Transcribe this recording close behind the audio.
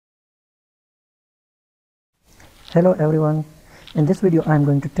Hello everyone, in this video I am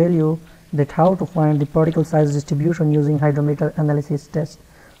going to tell you that how to find the particle size distribution using hydrometer analysis test.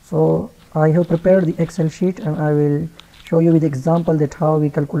 So I have prepared the Excel sheet and I will show you with example that how we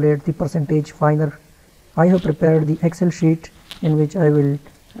calculate the percentage finer. I have prepared the Excel sheet in which I will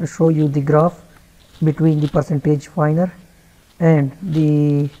show you the graph between the percentage finer and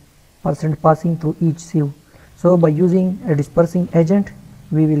the percent passing through each sieve. So by using a dispersing agent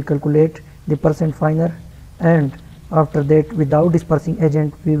we will calculate the percent finer, and after that without dispersing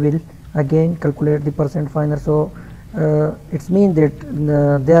agent we will again calculate the percent finer. So it means that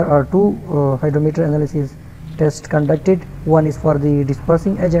there are two hydrometer analysis tests conducted. One is for the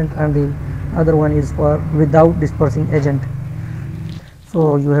dispersing agent and the other one is for without dispersing agent.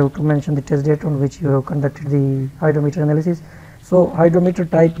 So you have to mention the test date on which you have conducted the hydrometer analysis. So hydrometer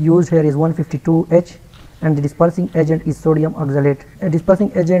type used here is 152H and the dispersing agent is sodium oxalate. A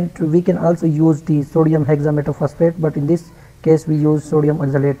dispersing agent we can also use the sodium hexametaphosphate, but in this case we use sodium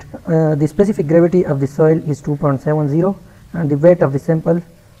oxalate. The specific gravity of the soil is 2.70 and the weight of the sample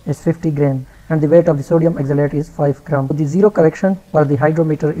is 50 gram and the weight of the sodium oxalate is 5 gram. The zero correction for the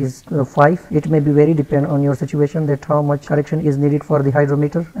hydrometer is 5. It may be very depend on your situation that how much correction is needed for the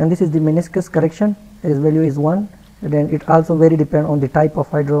hydrometer. And this is the meniscus correction, its value is 1. Then it also very depend on the type of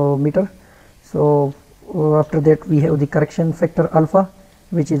hydrometer. So after that we have the correction factor alpha,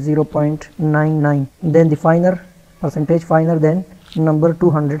 which is 0.99. then the finer, percentage finer, then number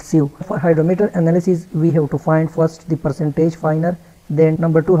 200 sieve. For hydrometer analysis we have to find first the percentage finer, then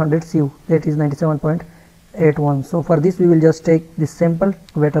number 200 sieve, that is 97.81. so for this we will just take the sample,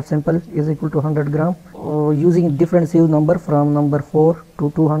 weight of sample is equal to 100 gram, using different sieve number from number 4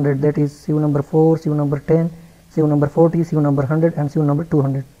 to 200, that is sieve number 4, sieve number 10, sieve number 40, sieve number 100 and sieve number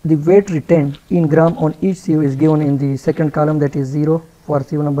 200. The weight retained in gram on each sieve is given in the second column, that is 0 for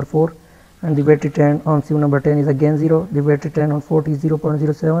sieve number 4, and the weight retained on sieve number 10 is again 0. The weight retained on 40 is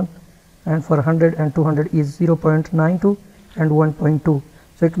 0.07 and for 100 and 200 is 0.92 and 1.2.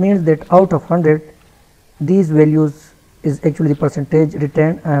 So it means that out of 100 these values is actually the percentage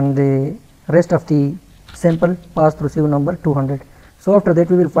retained and the rest of the sample passed through sieve number 200. So after that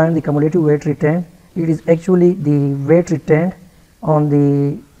we will find the cumulative weight retained. It is actually the weight retained on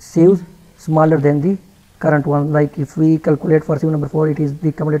the sieves smaller than the current one. Like if we calculate for sieve number 4, it is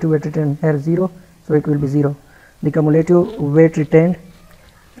the cumulative weight retained here 0, so it will be 0. The cumulative weight retained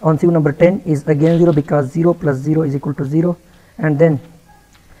on sieve number 10 is again 0 because 0 plus 0 is equal to 0, and then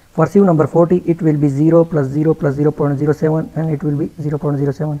for sieve number 40 it will be 0 plus 0 plus 0.07 and it will be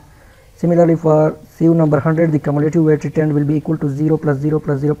 0.07. Similarly for sieve number 100 the cumulative weight retained will be equal to 0 plus 0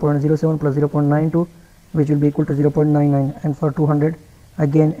 plus 0.07 plus 0.92, which will be equal to 0.99, and for 200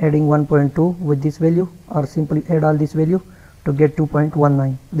 again adding 1.2 with this value or simply add all this value to get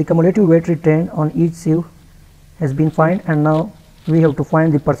 2.19. The cumulative weight retained on each sieve has been found, and now we have to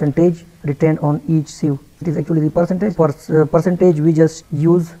find the percentage retained on each sieve. It is actually the percentage. For percentage we just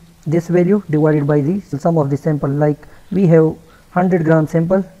use this value divided by the sum of the sample. Like we have 100 gram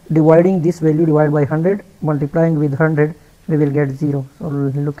sample, dividing this value divided by 100, multiplying with 100 we will get 0. So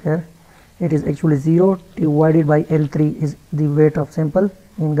look here, it is actually 0 divided by L3 is the weight of sample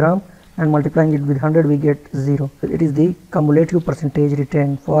in gram, and multiplying it with 100 we get 0. It is the cumulative percentage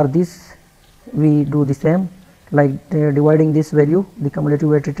retained. For this we do the same, like dividing this value, the cumulative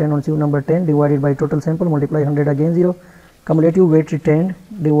weight retained on sieve number 10 divided by total sample, multiply 100 again 0, cumulative weight retained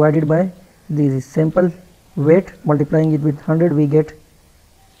divided by the sample weight, multiplying it with 100 we get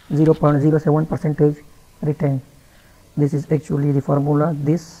 0.07 percentage retained. This is actually the formula,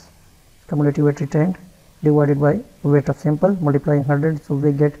 this cumulative weight retained divided by weight of sample multiplying 100, so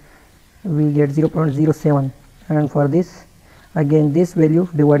we get 0.07, and for this again this value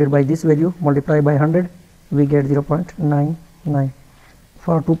divided by this value multiplied by 100 we get 0.99.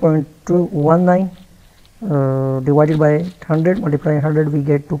 For 2.19 divided by 100 multiplying 100 we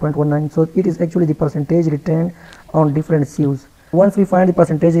get 2.19. so it is actually the percentage retained on different sieves. Once we find the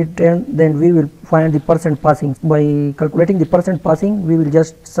percentage retained, then we will find the percent passing. By calculating the percent passing we will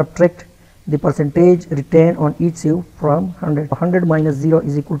just subtract the percentage retained on each sieve from 100. 100 minus 0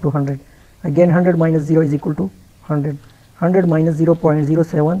 is equal to 100, again 100 minus 0 is equal to 100. 100 minus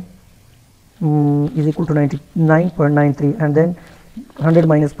 0.07 is equal to 99.93, and then 100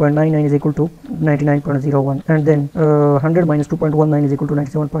 minus 0.99 is equal to 99.01, and then 100 minus 2.19 is equal to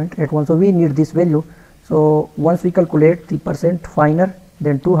 97.81. so we need this value. So once we calculate the percent finer,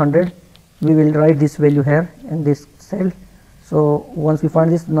 then 200, we will write this value here in this cell. So once we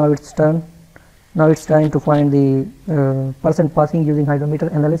find this, now it's time to find the percent passing using hydrometer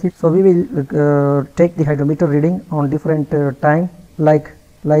analysis. So we will take the hydrometer reading on different time, like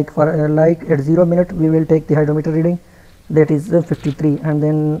like like at 0 minute we will take the hydrometer reading, that is 53, and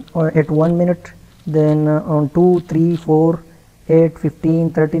then at 1 minute, then on 2, 3, 4, 8, 15,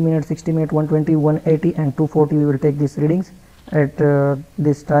 30 minutes, 60 minutes, 120, 180 and 240 we will take these readings at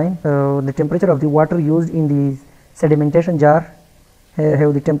this time. The temperature of the water used in the sedimentation jar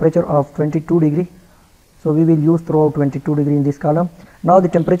have the temperature of 22 degree, so we will use throughout 22 degree in this column. Now the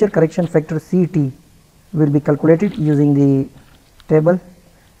temperature correction factor CT will be calculated using the table.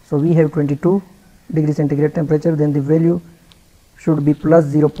 So we have 22 degree centigrade temperature, then the value should be plus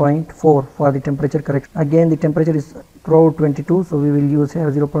 0.4 for the temperature correction. Again the temperature is throughout 22, so we will use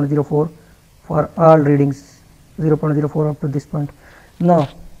here 0.04 for all readings, 0.04 up to this point. Now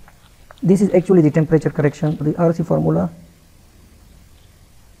this is actually the temperature correction. The RC formula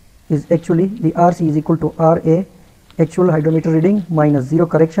is actually the RC is equal to RA actual hydrometer reading minus 0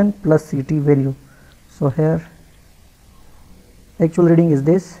 correction plus CT value. So here actual reading is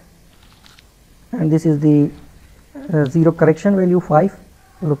this, and this is the 0 correction value 5.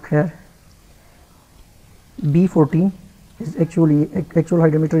 Look here, B14 is actually actual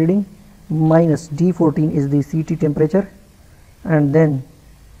hydrometer reading minus D14 is the CT temperature, and then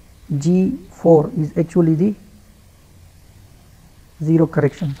G4 is actually the 0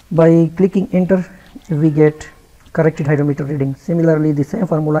 correction. By clicking enter we get corrected hydrometer reading. Similarly the same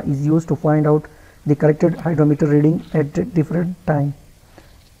formula is used to find out the corrected hydrometer reading at different time.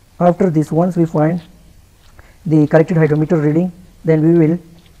 After this, once we find the corrected hydrometer reading, then we will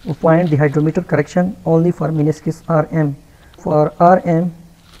find the hydrometer correction only for meniscus RM. For RM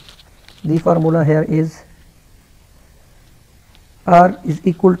the formula here is R is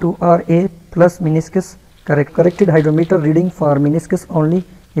equal to RA plus meniscus. Corrected hydrometer reading for meniscus only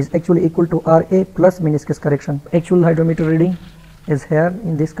is actually equal to RA plus meniscus correction. Actual hydrometer reading is here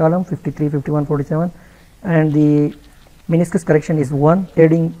in this column 53, 51, 47, and the meniscus correction is 1.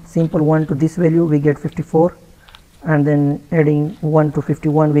 Adding simple 1 to this value we get 54, and then adding 1 to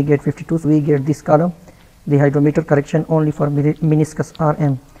 51 we get 52, so we get this column the hydrometer correction only for meniscus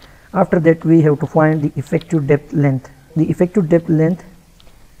RM. After that we have to find the effective depth length. The effective depth length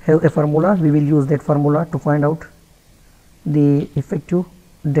have a formula. We will use that formula to find out the effective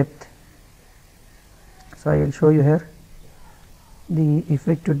depth. So I will show you here the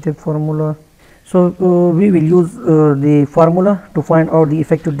effective depth formula. So we will use the formula to find out the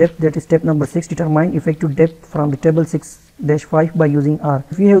effective depth, that is step number 6, determine effective depth from the table 6-5 by using R.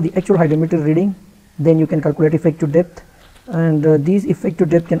 If you have the actual hydrometer reading, then you can calculate effective depth, and this effective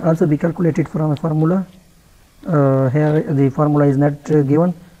depth can also be calculated from a formula. Here the formula is not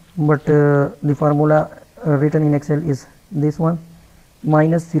given, but the formula written in Excel is this one,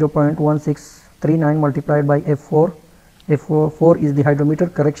 minus 0.1639 multiplied by F4. F4 is the hydrometer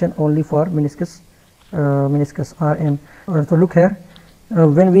correction only for meniscus RM. So look here,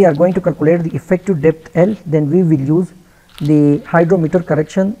 when we are going to calculate the effective depth L, then we will use the hydrometer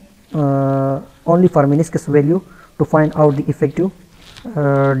correction only for meniscus value to find out the effective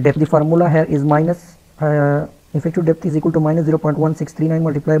depth. The formula here is minus effective depth is equal to minus 0.1639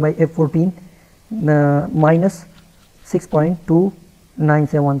 multiplied by F14 minus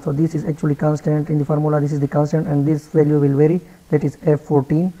 6.297. So this is actually constant in the formula, this is the constant, and this value will vary, that is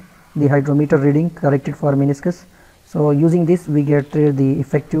F14, the hydrometer reading corrected for meniscus. So using this we get the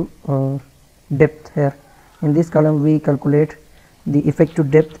effective depth here. In this column we calculate the effective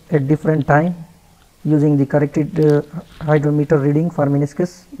depth at different time using the corrected hydrometer reading for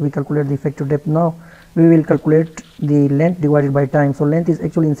meniscus. We calculate the effective depth. Now we will calculate the length divided by time. So length is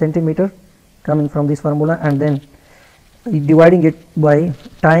actually in centimeter coming from this formula, and then dividing it by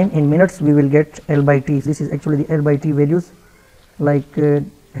time in minutes we will get L by T. This is actually the L by T values, like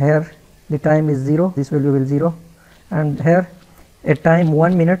here the time is 0, this value will 0, and here at time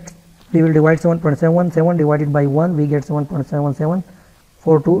 1 minute we will divide 7.77 divided by 1 we get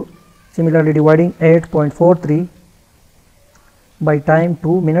 7.7742. Similarly dividing 8.43 by time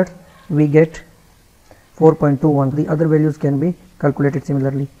 2 minutes we get 4.21. The other values can be calculated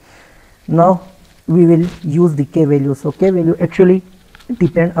similarly. Now we will use the K value. So K value actually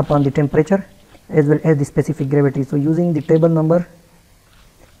depend upon the temperature as well as the specific gravity. So using the table number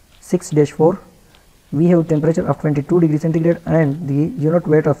 6-4, we have temperature of 22 degrees centigrade and the unit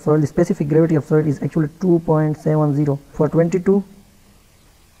weight of soil, the specific gravity of soil is actually 2.70 for 22,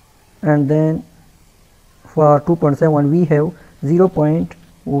 and then for 2.7 we have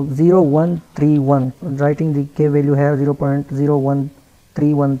 0.0131. Writing the K value here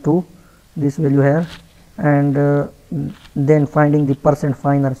 0.01312, this value here, and then finding the percent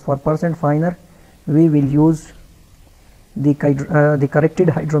finer. For percent finer we will use the corrected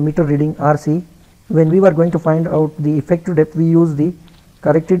hydrometer reading RC. When we were going to find out the effective depth, we use the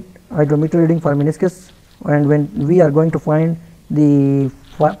corrected hydrometer reading for meniscus, and when we are going to find the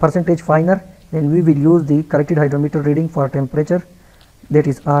percentage finer, then we will use the corrected hydrometer reading for temperature, that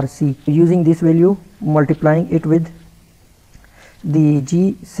is RC. Using this value, multiplying it with the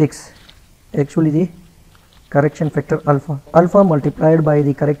G6, actually the correction factor alpha multiplied by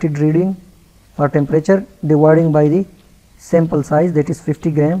the corrected reading for temperature, dividing by the sample size, that is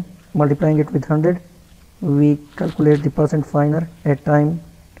 50 gram, multiplying it with 100, we calculate the percent finer at time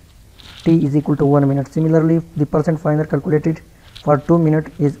t is equal to 1 minute. Similarly, the percent finer calculated for 2 minutes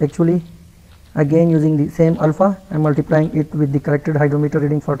is actually again using the same alpha and multiplying it with the corrected hydrometer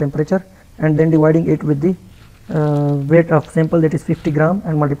reading for temperature, and then dividing it with the weight of sample, that is 50 gram,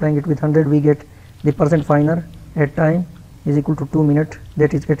 and multiplying it with 100, we get the percent finer at time is equal to 2 minutes,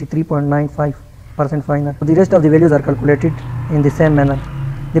 that is 83.95% finer. The rest of the values are calculated in the same manner.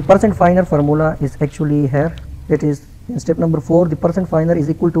 The percent finer formula is actually here, that is in step number 4, the percent finer is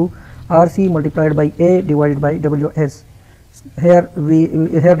equal to RC multiplied by A divided by WS. Here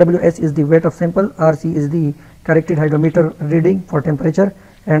WS is the weight of sample, RC is the corrected hydrometer reading for temperature,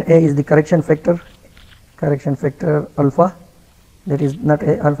 and A is the correction factor alpha, that is not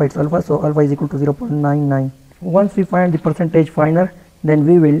A alpha, it's alpha, so alpha is equal to 0.99. Once we find the percentage finer, then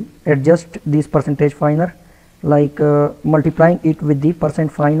we will adjust this percentage finer, like multiplying it with the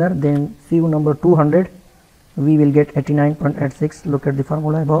percent finer, then sieve number 200, we will get 89.86. Look at the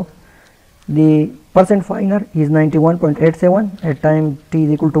formula above. The percent finer is 91.87 at time t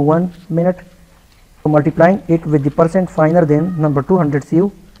is equal to 1 minute. So multiplying it with the percent finer, then number 200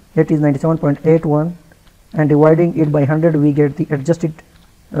 sieve, that is 97.81, and dividing it by 100, we get the adjusted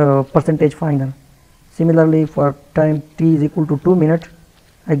percentage finer. Similarly, for time t is equal to 2 minutes,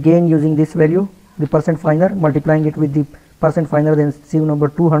 again using this value, the percent finer, multiplying it with the percent finer, then sieve number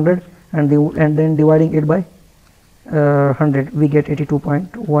 200, and then dividing it by 100, we get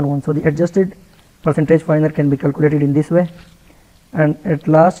 82.11. So the adjusted percentage finer can be calculated in this way. And at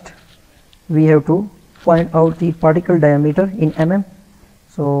last, we have to find out the particle diameter in mm.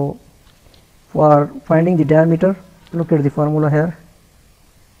 So for finding the diameter, look at the formula here.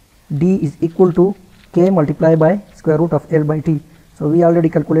 D is equal to K multiplied by square root of L by T. So we already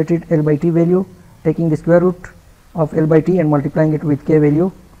calculated L by T value, taking the square root of L by T and multiplying it with K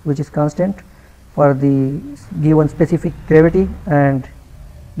value, which is constant for the given specific gravity and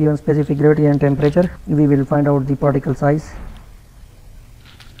temperature. We will find out the particle size.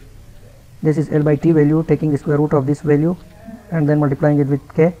 This is L by T value, taking the square root of this value and then multiplying it with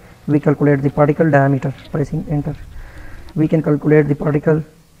K. We calculate the particle diameter, pressing enter. We can calculate the particle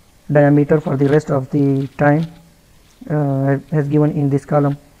diameter for the rest of the time as given in this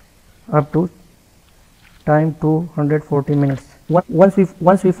column up to time 240 minutes. Once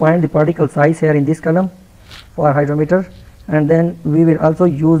we find the particle size here in this column for hydrometer, and then we will also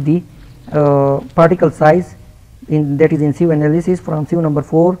use the particle size that is in sieve analysis from sieve number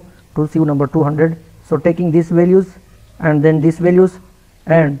 4 to sieve number 200. So taking these values and then these values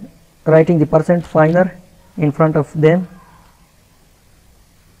and writing the percent finer in front of them.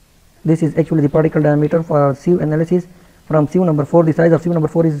 This is actually the particle diameter for sieve analysis from sieve number 4. The size of sieve number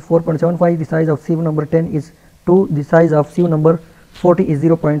 4 is 4.75, the size of sieve number 10 is 2, the size of sieve number 40 is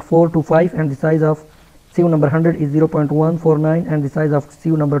 0.425, and the size of sieve number 100 is 0.149, and the size of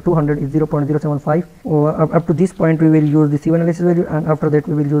sieve number 200 is 0.075. Up to this point we will use the sieve analysis value, and after that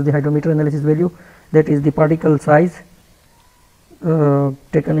we will use the hydrometer analysis value, that is the particle size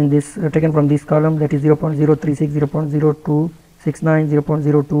taken from this column, that is 0.036, 0.0269,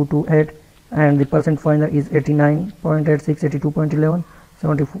 0.0228, and the percent finer is 89.86, 82.11,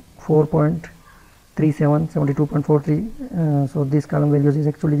 74.37, 72.43. So this column values is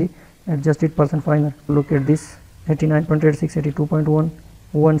actually the adjusted percent finer. Look at this: 89.86, 82.1,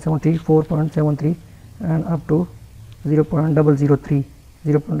 174.73, and up to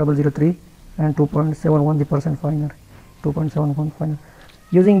 0.003, and 2.71 the percent finer, 2.71 finer.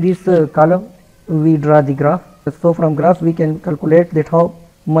 Using this column, we draw the graph. So from graph we can calculate that how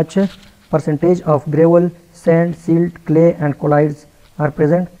much percentage of gravel, sand, silt, clay and colloids are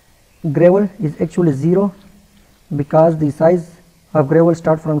present. Gravel is actually 0 because the size of gravel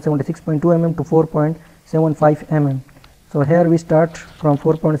start from 76.2 mm to 4.75 mm. So here we start from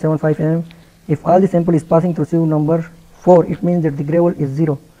 4.75 mm. If all the sample is passing through sieve number 4, it means that the gravel is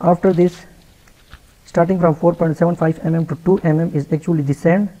 0. After this, starting from 4.75 mm to 2 mm is actually the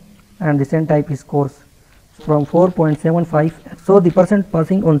sand, and the sand type is coarse. From 4.75, so the percent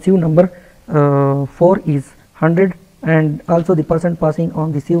passing on sieve number 4 is 100, and also the percent passing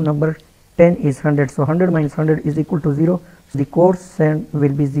on the sieve number 10 is 100. So 100 minus 100 is equal to 0. So the coarse sand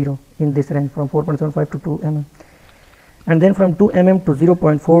will be 0 in this range from 4.75 to 2 mm. and then from 2 mm to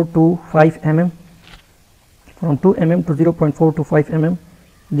 0.425 mm, from 2 mm to 0.425 mm,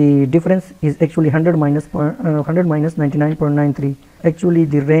 the difference is actually 100 minus 99.93. Actually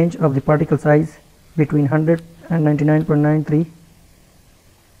the range of the particle size between 100 and 99.93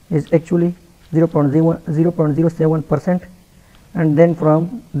 is actually 0.07%, and then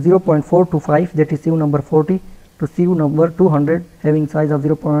from 0.425, that is sieve number 40, to sieve number 200 having size of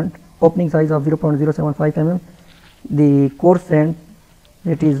opening size of 0.075 mm, the coarse sand,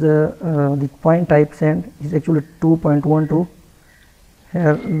 that is the fine type sand, is actually 2.12.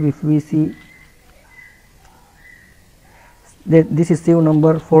 Here if we see that this is sieve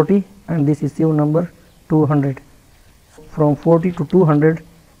number 40 and this is sieve number 200. From 40 to 200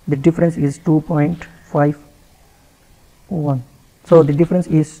 the difference is 2.51. So the difference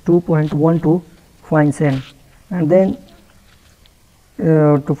is 2.12 fine sand. And then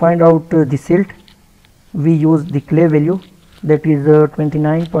to find out the silt, we use the clay value, that is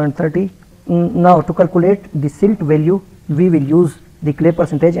 29.30. Now to calculate the silt value, we will use the clay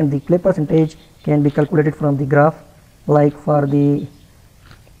percentage, and the clay percentage can be calculated from the graph. Like for the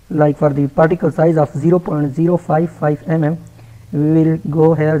particle size of 0.055 mm, we will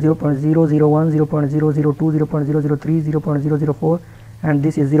go here 0.001, 0.002, 0.003, 0.004, and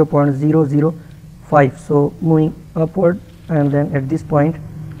this is 0.005. so moving upward, and then at this point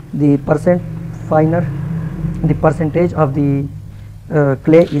the percentage of the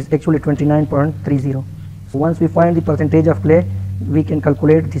clay is actually 29.30. so once we find the percentage of clay, we can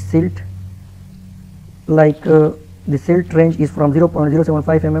calculate the silt. Like the silt range is from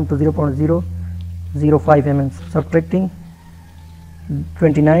 0.075 mm to 0.005 mm. Subtracting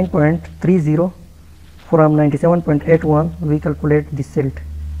 29.30 from 97.81, we calculate the silt,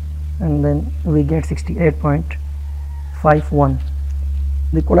 and then we get 68.51.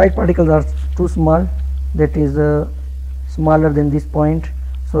 The colloid particles are too small, that is smaller than this point,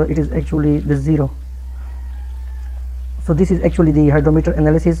 so it is actually the 0. So this is actually the hydrometer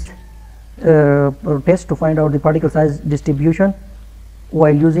analysis test to find out the particle size distribution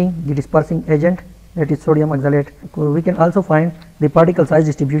while using the dispersing agent, that is sodium oxalate. We can also find the particle size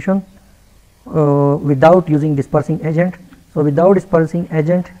distribution without using dispersing agent. So without dispersing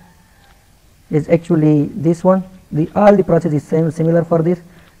agent is actually this one. All the process is similar for this,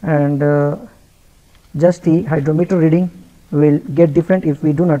 and just the hydrometer reading will get different if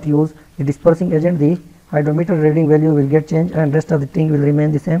we do not use the dispersing agent. The hydrometer reading value will get changed, and rest of the thing will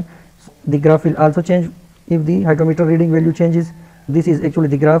remain the same. The graph will also change if the hydrometer reading value changes. This is actually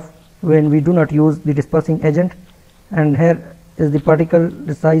the graph when we do not use the dispersing agent, and here is the particle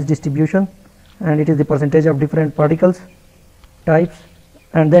size distribution, and it is the percentage of different particles types,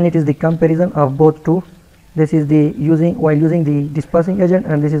 and then it is the comparison of both two. This is the while using the dispersing agent,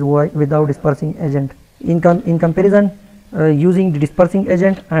 and this is without dispersing agent. In comparison, using the dispersing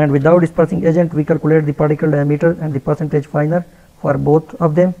agent and without dispersing agent, we calculate the particle diameter and the percentage finer for both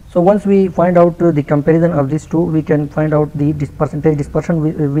of them. So once we find out the comparison of these two, we can find out the percentage dispersion,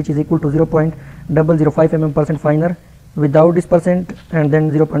 which is equal to 0.005 mm percent finer without dispersant, and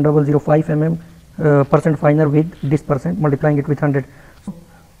then 0.005 mm percent finer with dispersant, multiplying it with 100. So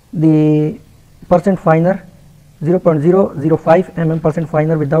the percent finer, 0.005 mm percent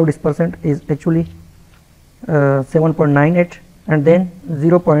finer without dispersant is actually 7.98, and then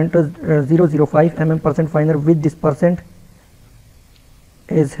 0.005 mm percent finer with dispersant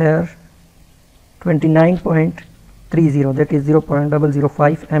is here 29.30, that is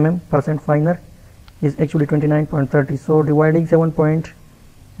 0.005 mm percent finer is actually 29.30. so dividing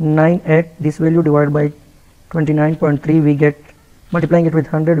 7.98, this value divided by 29.3, we get, multiplying it with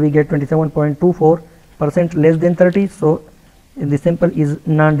 100, we get 27.24% less than 30. so the sample is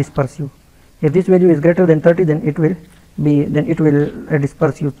non-dispersive. If this value is greater than 30, then it will be a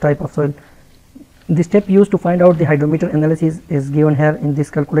dispersive type of soil. The step used to find out the hydrometer analysis is given here in this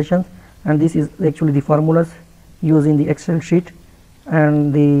calculation, and this is actually the formulas used in the Excel sheet,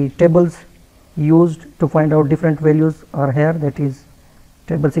 and the tables used to find out different values are here, that is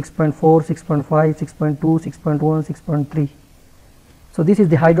table 6.4, 6.5, 6.2, 6.1, 6.3. so this is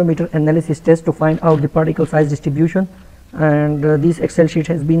the hydrometer analysis test to find out the particle size distribution, and this Excel sheet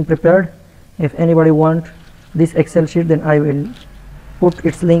has been prepared. If anybody want this Excel sheet, then I will put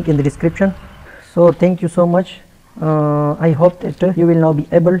its link in the description. So thank you so much. I hope that you will now be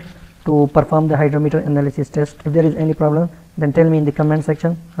able to perform the hydrometer analysis test. If there is any problem, then tell me in the comment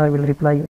section. I will reply you.